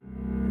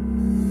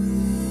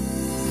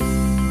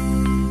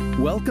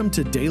Welcome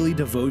to Daily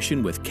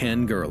Devotion with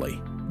Ken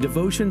Gurley.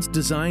 Devotions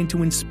designed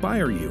to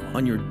inspire you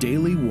on your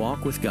daily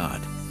walk with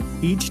God.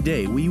 Each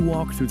day we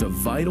walk through the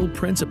vital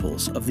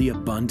principles of the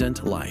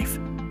abundant life.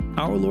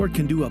 Our Lord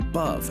can do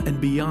above and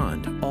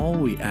beyond all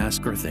we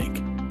ask or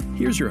think.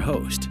 Here's your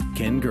host,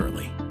 Ken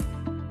Gurley.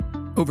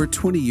 Over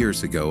 20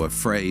 years ago, a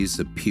phrase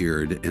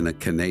appeared in a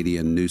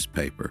Canadian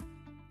newspaper.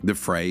 The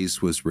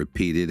phrase was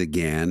repeated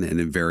again and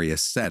in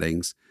various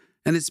settings,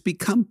 and it's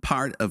become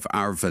part of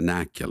our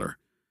vernacular.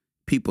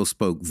 People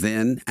spoke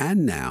then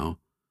and now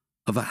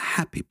of a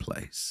happy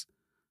place,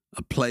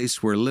 a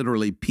place where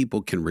literally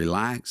people can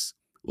relax,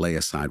 lay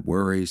aside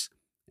worries,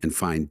 and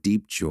find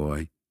deep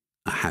joy,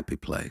 a happy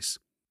place.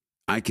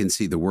 I can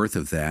see the worth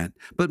of that,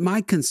 but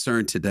my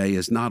concern today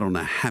is not on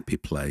a happy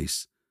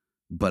place,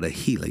 but a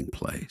healing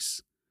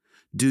place.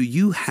 Do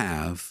you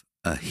have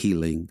a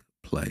healing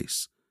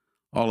place?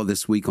 All of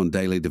this week on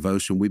Daily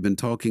Devotion, we've been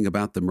talking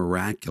about the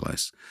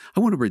miraculous. I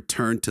want to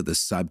return to the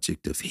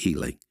subject of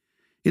healing.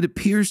 It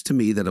appears to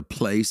me that a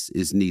place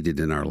is needed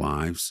in our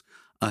lives,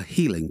 a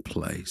healing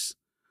place.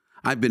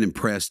 I've been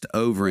impressed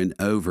over and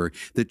over,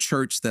 the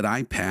church that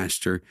I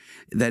pastor,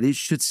 that it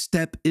should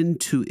step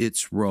into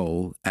its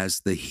role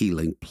as the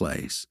healing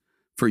place.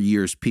 For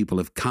years, people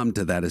have come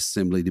to that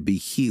assembly to be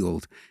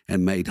healed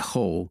and made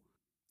whole.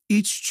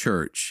 Each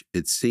church,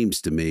 it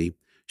seems to me,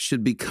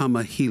 should become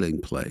a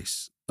healing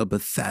place, a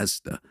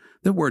Bethesda.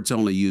 That word's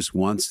only used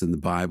once in the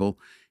Bible,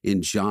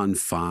 in John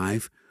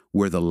 5,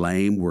 where the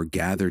lame were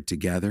gathered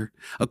together.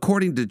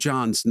 According to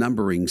John's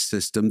numbering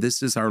system,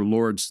 this is our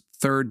Lord's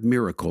third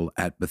miracle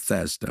at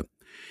Bethesda.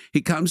 He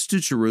comes to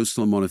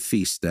Jerusalem on a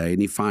feast day,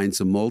 and he finds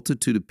a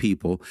multitude of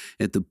people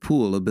at the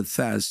pool of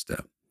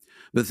Bethesda.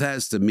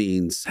 Bethesda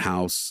means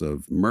house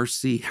of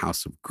mercy,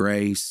 house of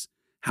grace,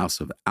 house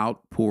of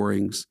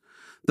outpourings.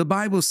 The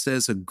Bible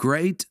says a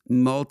great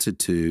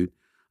multitude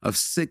of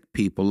sick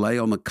people lay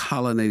on the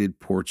colonnaded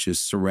porches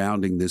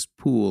surrounding this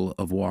pool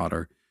of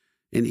water,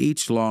 and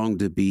each longed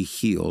to be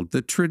healed.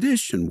 The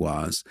tradition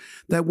was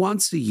that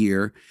once a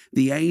year,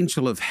 the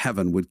angel of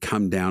heaven would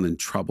come down and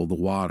trouble the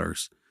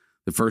waters.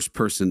 The first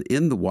person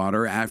in the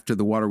water after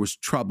the water was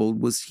troubled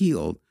was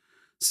healed.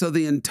 So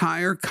the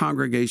entire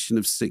congregation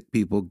of sick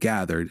people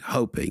gathered,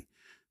 hoping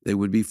they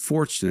would be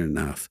fortunate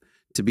enough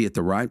to be at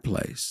the right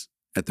place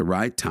at the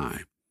right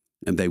time,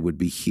 and they would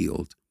be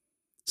healed.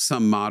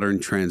 Some modern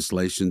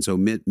translations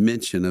omit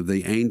mention of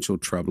the angel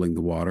troubling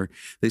the water.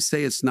 They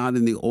say it's not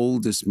in the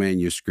oldest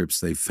manuscripts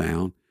they've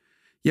found.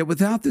 Yet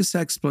without this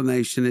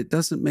explanation, it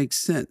doesn't make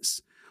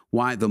sense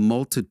why the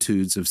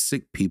multitudes of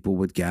sick people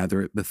would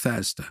gather at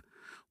Bethesda.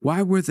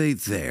 Why were they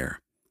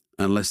there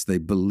unless they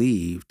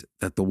believed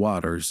that the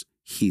waters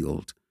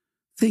healed?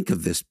 Think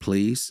of this,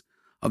 please,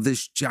 of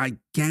this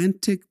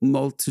gigantic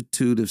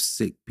multitude of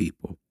sick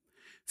people,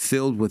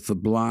 filled with the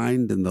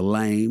blind and the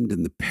lamed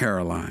and the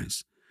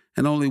paralyzed.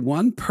 And only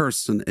one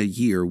person a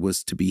year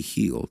was to be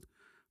healed.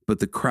 But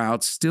the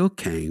crowd still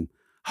came,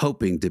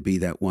 hoping to be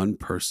that one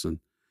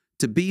person,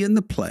 to be in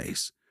the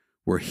place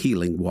where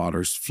healing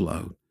waters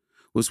flowed.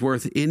 Was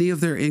worth any of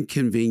their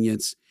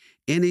inconvenience,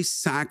 any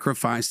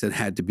sacrifice that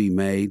had to be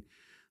made.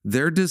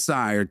 Their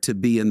desire to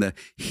be in the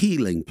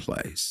healing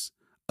place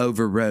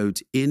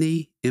overrode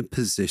any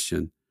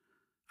imposition.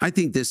 I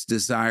think this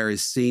desire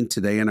is seen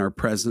today in our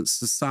present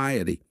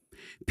society.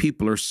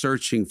 People are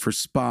searching for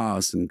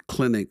spas and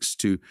clinics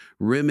to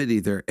remedy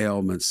their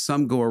ailments.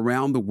 Some go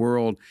around the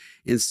world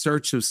in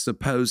search of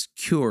supposed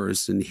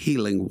cures and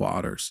healing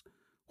waters.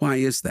 Why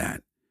is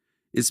that?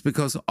 It's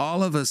because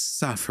all of us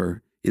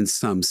suffer in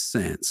some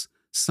sense.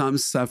 Some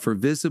suffer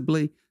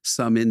visibly,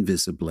 some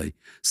invisibly.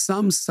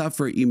 Some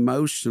suffer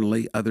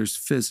emotionally, others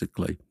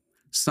physically.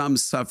 Some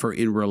suffer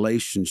in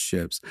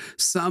relationships.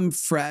 Some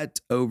fret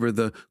over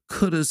the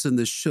couldas and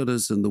the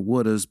shouldas and the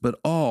wouldas, but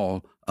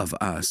all of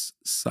us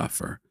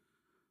suffer.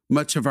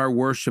 Much of our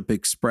worship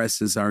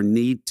expresses our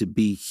need to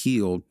be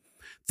healed.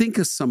 Think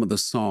of some of the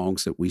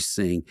songs that we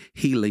sing.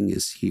 Healing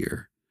is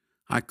here.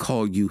 I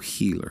call you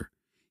healer.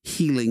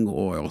 Healing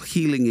oil,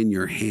 healing in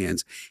your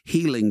hands,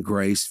 healing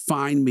grace.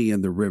 Find me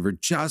in the river.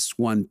 Just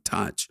one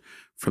touch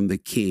from the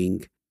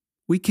King.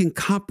 We can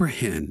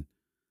comprehend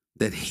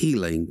that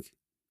healing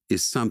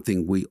is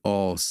something we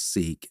all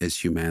seek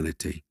as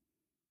humanity.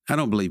 I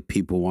don't believe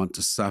people want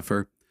to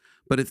suffer,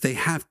 but if they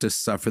have to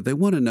suffer, they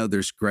want to know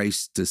there's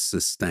grace to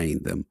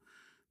sustain them.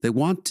 They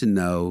want to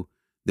know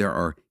there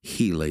are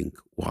healing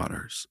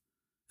waters.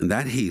 And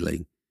that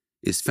healing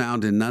is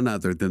found in none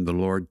other than the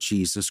Lord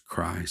Jesus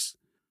Christ.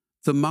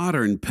 The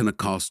modern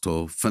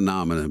Pentecostal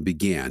phenomenon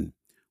began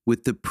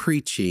with the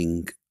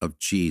preaching of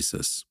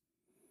Jesus.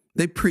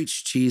 They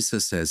preached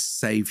Jesus as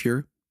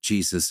Savior,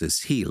 Jesus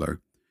as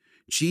healer,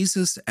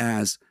 Jesus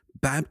as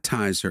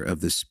baptizer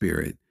of the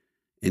Spirit,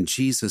 and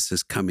Jesus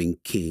as coming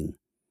King.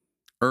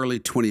 Early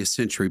 20th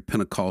century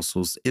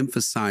Pentecostals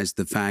emphasized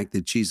the fact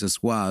that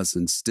Jesus was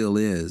and still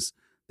is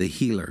the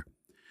healer,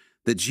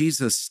 that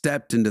Jesus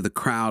stepped into the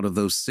crowd of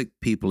those sick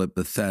people at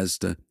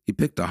Bethesda. He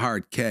picked a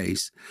hard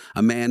case,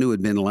 a man who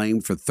had been lame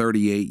for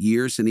 38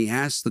 years, and he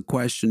asked the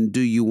question,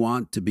 "Do you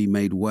want to be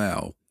made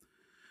well?"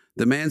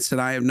 The man said,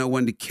 I have no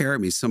one to carry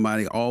me.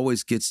 Somebody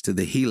always gets to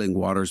the healing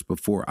waters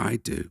before I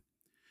do.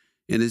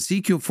 In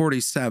Ezekiel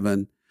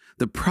 47,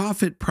 the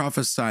prophet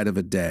prophesied of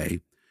a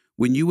day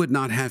when you would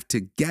not have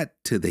to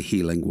get to the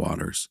healing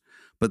waters,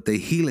 but the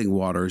healing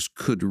waters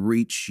could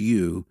reach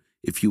you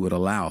if you would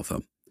allow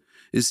them.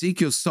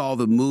 Ezekiel saw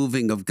the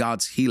moving of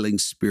God's healing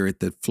spirit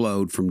that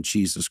flowed from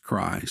Jesus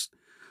Christ.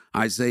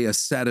 Isaiah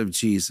said of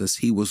Jesus,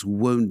 he was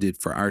wounded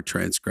for our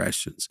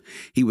transgressions.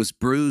 He was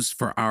bruised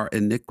for our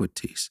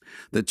iniquities.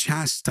 The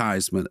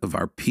chastisement of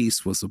our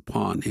peace was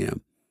upon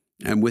him,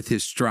 and with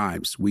his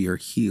stripes we are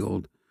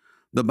healed.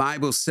 The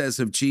Bible says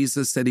of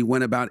Jesus that he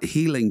went about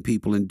healing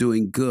people and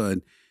doing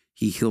good.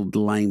 He healed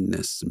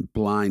lameness and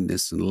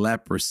blindness and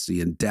leprosy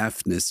and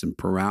deafness and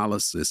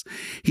paralysis.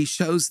 He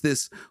shows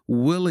this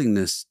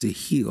willingness to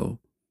heal.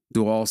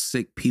 Do all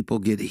sick people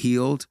get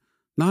healed?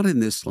 Not in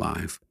this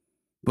life.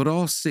 But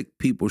all sick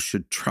people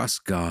should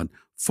trust God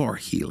for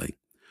healing.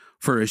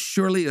 For as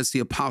surely as the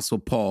Apostle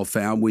Paul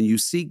found, when you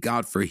seek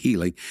God for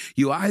healing,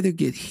 you either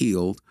get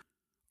healed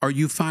or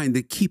you find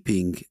the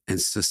keeping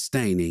and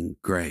sustaining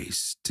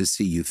grace to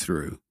see you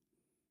through.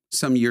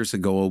 Some years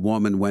ago, a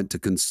woman went to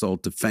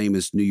consult a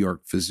famous New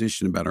York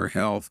physician about her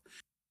health.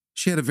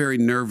 She had a very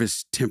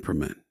nervous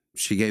temperament.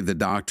 She gave the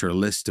doctor a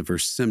list of her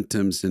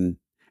symptoms and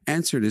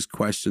answered his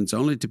questions,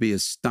 only to be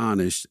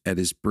astonished at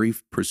his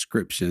brief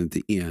prescription at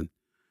the end.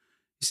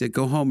 He said,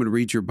 go home and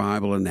read your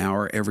Bible an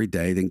hour every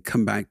day, then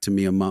come back to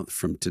me a month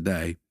from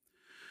today.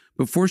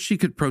 Before she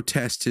could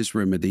protest his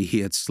remedy, he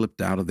had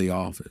slipped out of the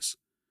office.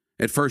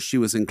 At first, she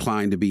was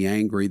inclined to be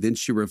angry. Then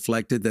she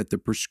reflected that the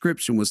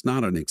prescription was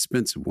not an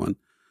expensive one.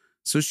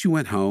 So she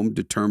went home,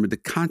 determined to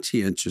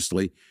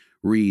conscientiously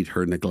read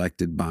her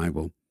neglected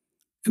Bible.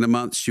 In a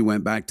month, she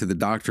went back to the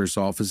doctor's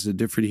office, a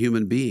different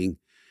human being,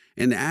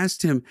 and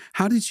asked him,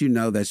 how did you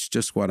know that's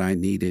just what I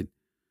needed?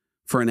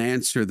 For an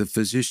answer, the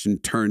physician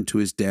turned to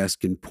his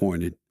desk and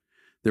pointed.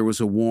 There was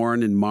a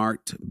worn and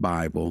marked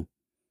Bible.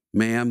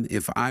 Ma'am,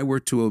 if I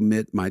were to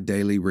omit my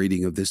daily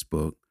reading of this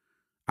book,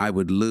 I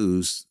would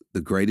lose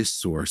the greatest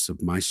source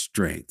of my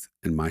strength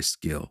and my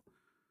skill.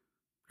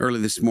 Early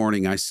this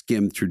morning, I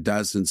skimmed through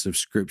dozens of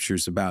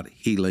scriptures about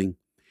healing.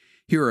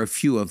 Here are a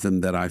few of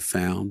them that I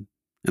found.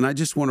 And I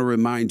just want to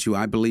remind you,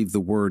 I believe the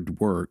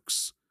word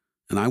works.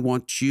 And I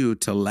want you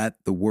to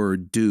let the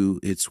word do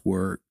its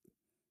work.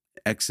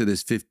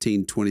 Exodus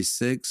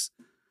 15:26,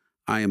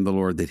 I am the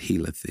Lord that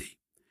healeth thee.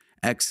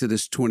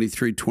 Exodus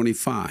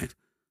 23:25,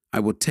 I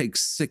will take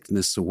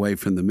sickness away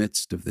from the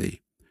midst of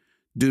thee.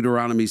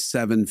 Deuteronomy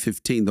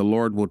 7:15, the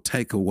Lord will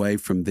take away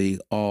from thee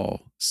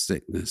all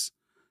sickness.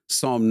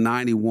 Psalm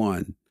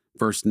 91,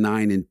 verse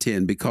 9 and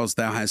 10, because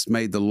thou hast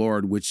made the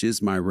Lord, which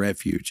is my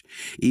refuge,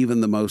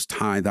 even the Most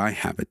High, thy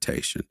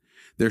habitation.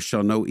 There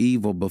shall no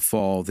evil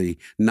befall thee,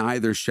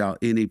 neither shall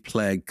any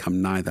plague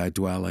come nigh thy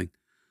dwelling.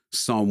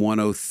 Psalm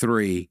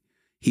 103,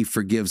 he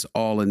forgives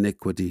all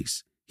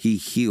iniquities. He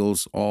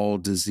heals all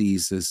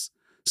diseases.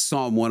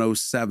 Psalm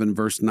 107,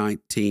 verse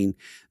 19,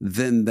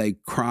 then they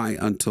cry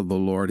unto the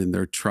Lord in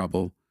their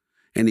trouble,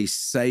 and he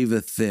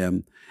saveth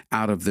them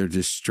out of their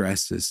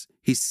distresses.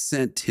 He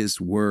sent his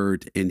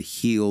word and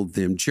healed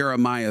them.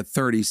 Jeremiah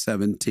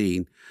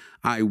 30:17,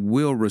 I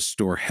will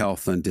restore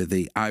health unto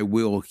thee. I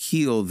will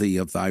heal thee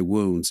of thy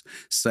wounds,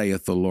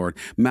 saith the Lord.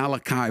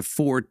 Malachi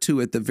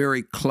 4:2, at the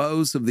very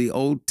close of the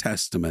Old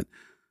Testament,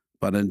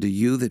 but unto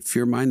you that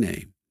fear my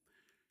name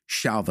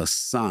shall the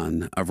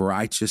Son of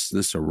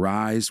righteousness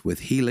arise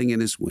with healing in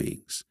his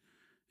wings,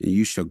 and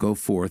you shall go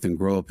forth and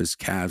grow up as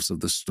calves of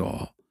the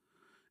stall.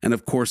 And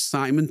of course,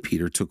 Simon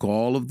Peter took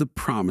all of the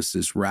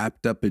promises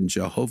wrapped up in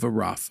Jehovah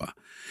Rapha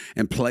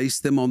and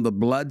placed them on the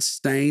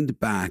blood-stained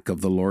back of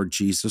the Lord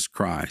Jesus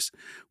Christ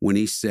when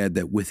he said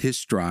that with his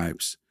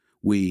stripes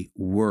we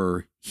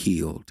were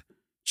healed.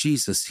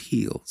 Jesus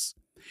heals.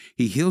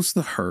 He heals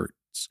the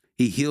hurts.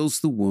 He heals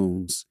the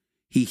wounds.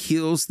 He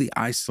heals the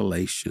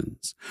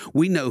isolations.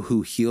 We know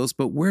who heals,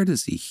 but where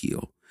does he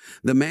heal?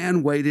 The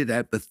man waited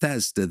at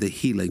Bethesda, the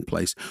healing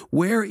place.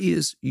 Where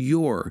is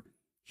your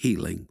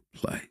healing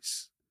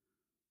place?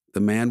 The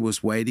man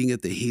was waiting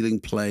at the healing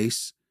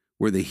place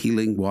where the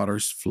healing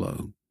waters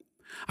flow.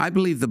 I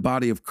believe the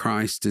body of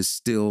Christ is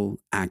still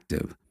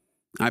active.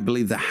 I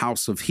believe the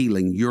house of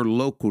healing, your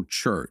local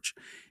church,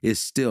 is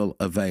still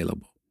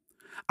available.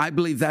 I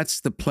believe that's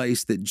the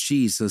place that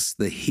Jesus,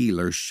 the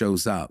healer,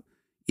 shows up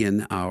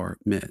in our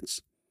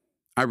midst.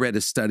 I read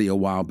a study a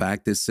while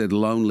back that said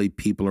lonely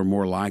people are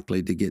more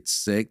likely to get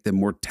sick. The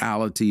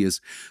mortality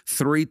is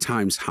 3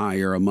 times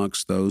higher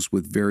amongst those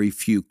with very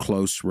few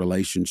close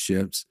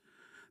relationships.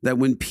 That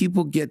when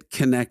people get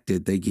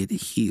connected, they get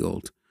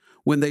healed.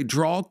 When they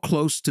draw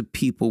close to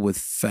people with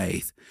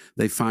faith,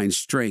 they find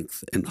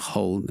strength and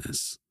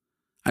wholeness.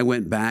 I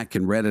went back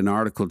and read an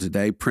article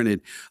today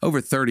printed over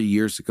 30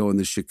 years ago in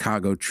the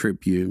Chicago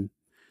Tribune.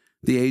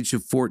 At the age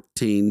of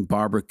 14,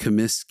 Barbara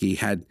Comiskey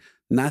had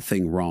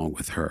nothing wrong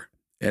with her.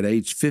 At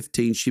age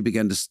 15, she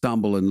began to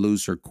stumble and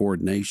lose her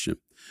coordination.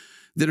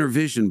 Then her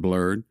vision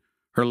blurred.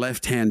 Her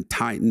left hand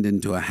tightened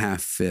into a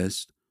half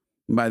fist.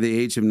 By the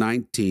age of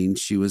 19,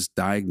 she was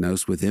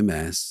diagnosed with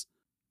MS,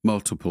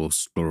 multiple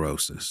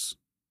sclerosis.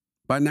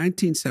 By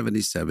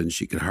 1977,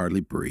 she could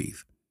hardly breathe.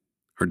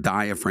 Her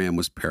diaphragm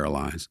was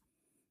paralyzed.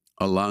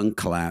 A lung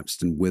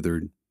collapsed and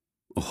withered.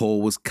 A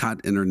hole was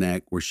cut in her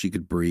neck where she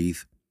could breathe.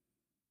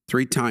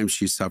 3 times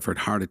she suffered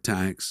heart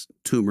attacks.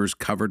 Tumors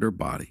covered her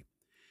body.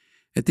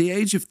 At the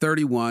age of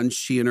 31,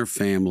 she and her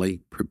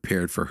family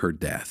prepared for her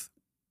death.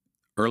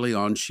 Early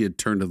on, she had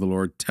turned to the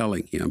Lord,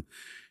 telling him,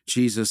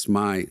 "Jesus,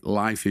 my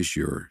life is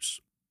yours."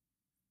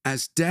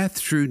 As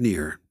death drew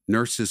near,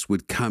 nurses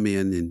would come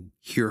in and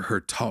hear her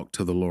talk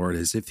to the Lord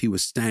as if he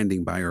was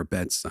standing by her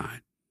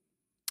bedside.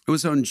 It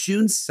was on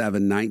June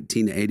 7,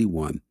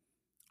 1981,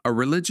 a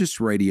religious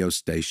radio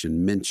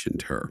station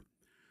mentioned her.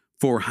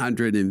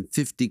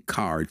 450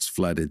 cards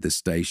flooded the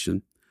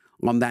station.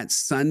 On that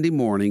Sunday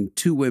morning,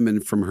 2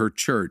 women from her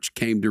church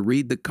came to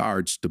read the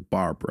cards to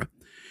Barbara.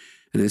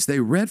 And as they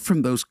read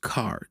from those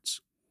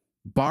cards,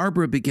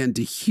 Barbara began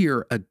to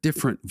hear a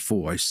different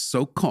voice,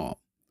 so calm,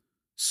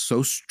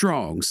 so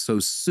strong, so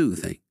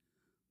soothing.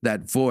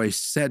 That voice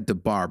said to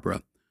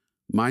Barbara,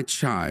 "My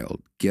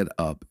child, get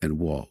up and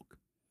walk.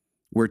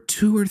 Where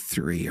 2 or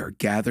 3 are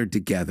gathered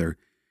together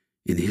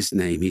in his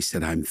name," he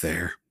said, "I'm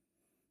there."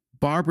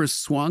 Barbara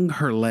swung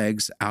her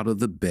legs out of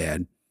the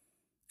bed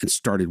and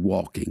started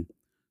walking,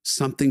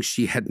 something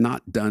she had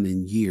not done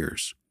in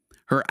years.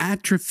 Her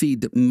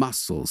atrophied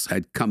muscles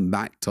had come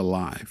back to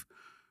life.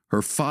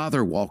 Her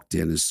father walked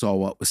in and saw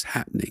what was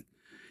happening.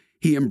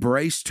 He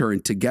embraced her,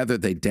 and together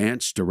they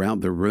danced around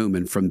the room,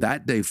 and from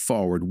that day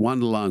forward,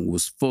 1 lung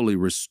was fully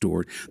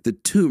restored. The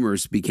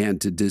tumors began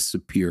to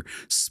disappear.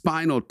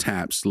 Spinal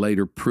taps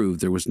later proved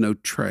there was no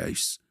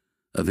trace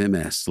of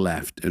MS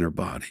left in her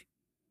body.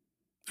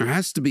 There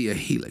has to be a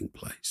healing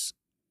place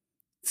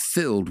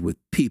filled with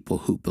people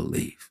who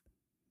believe.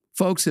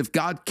 Folks, if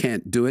God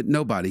can't do it,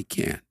 nobody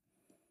can.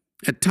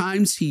 At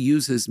times, he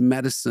uses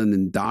medicine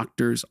and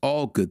doctors.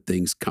 All good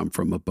things come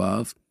from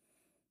above.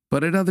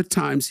 But at other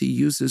times, he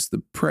uses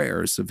the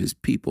prayers of his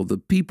people, the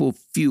people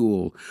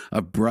fuel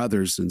of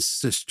brothers and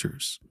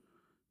sisters.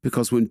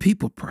 Because when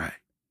people pray,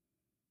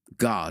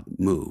 God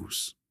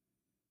moves.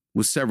 It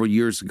was several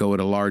years ago at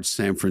a large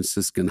San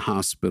Franciscan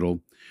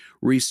hospital.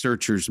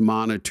 Researchers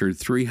monitored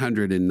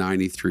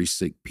 393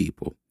 sick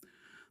people.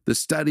 The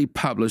study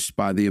published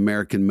by the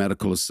American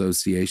Medical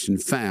Association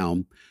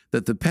found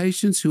that the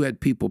patients who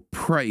had people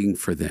praying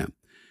for them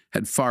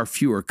had far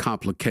fewer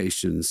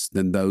complications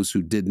than those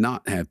who did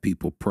not have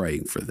people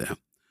praying for them.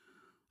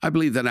 I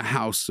believe that a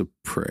house of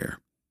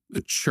prayer,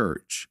 a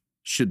church,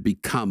 should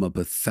become a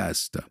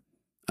Bethesda,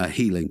 a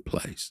healing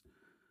place.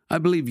 I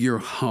believe your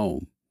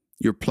home,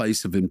 your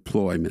place of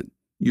employment,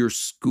 your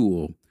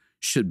school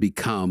should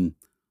become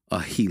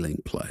a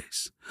healing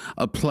place,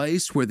 a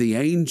place where the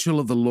angel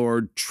of the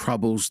Lord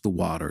troubles the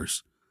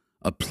waters,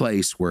 a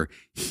place where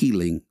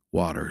healing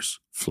waters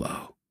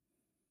flow.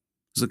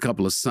 It was a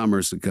couple of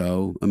summers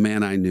ago. A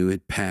man I knew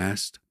had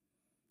passed.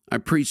 I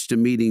preached a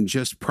meeting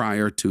just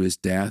prior to his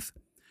death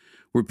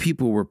where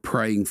people were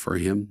praying for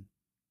him.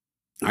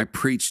 I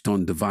preached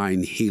on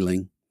divine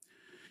healing.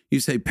 You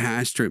say,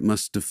 "Pastor, it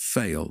must have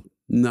failed."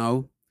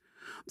 No.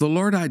 The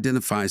Lord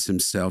identifies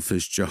himself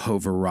as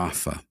Jehovah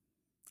Rapha.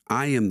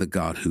 I am the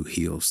God who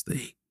heals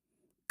thee.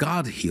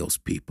 God heals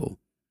people.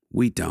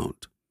 We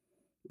don't.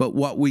 But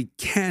what we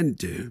can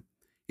do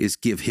is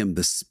give him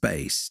the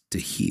space to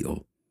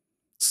heal.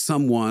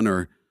 Someone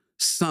or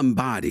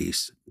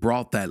somebody's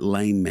brought that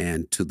lame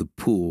man to the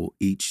pool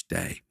each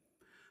day.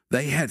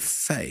 They had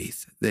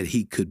faith that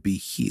he could be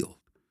healed.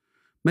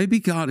 Maybe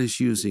God is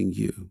using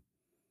you.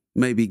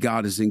 Maybe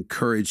God is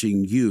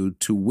encouraging you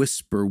to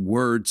whisper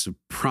words of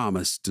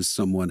promise to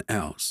someone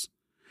else.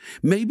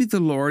 Maybe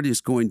the Lord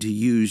is going to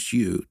use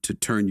you to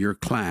turn your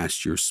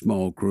class, your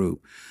small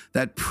group,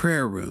 that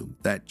prayer room,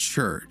 that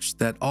church,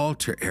 that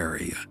altar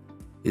area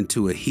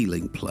into a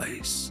healing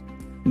place.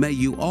 May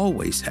you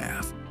always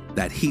have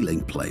that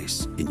healing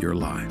place in your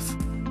life.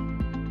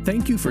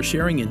 Thank you for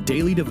sharing in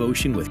Daily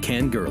Devotion with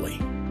Ken Gurley.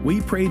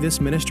 We pray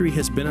this ministry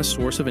has been a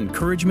source of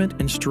encouragement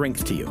and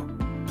strength to you.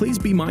 Please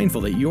be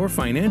mindful that your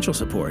financial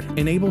support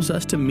enables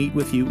us to meet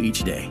with you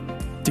each day.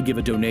 To give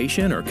a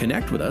donation or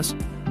connect with us,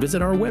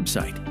 visit our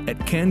website at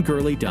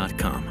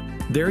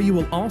kengurley.com. There you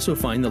will also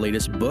find the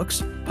latest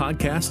books,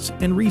 podcasts,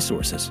 and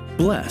resources.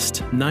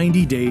 Blessed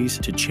 90 Days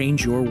to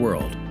Change Your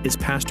World is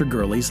Pastor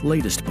Gurley's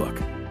latest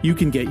book. You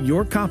can get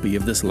your copy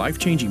of this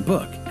life-changing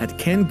book at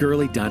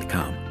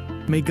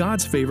kengurley.com. May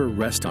God's favor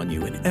rest on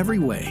you in every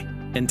way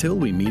until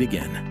we meet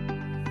again.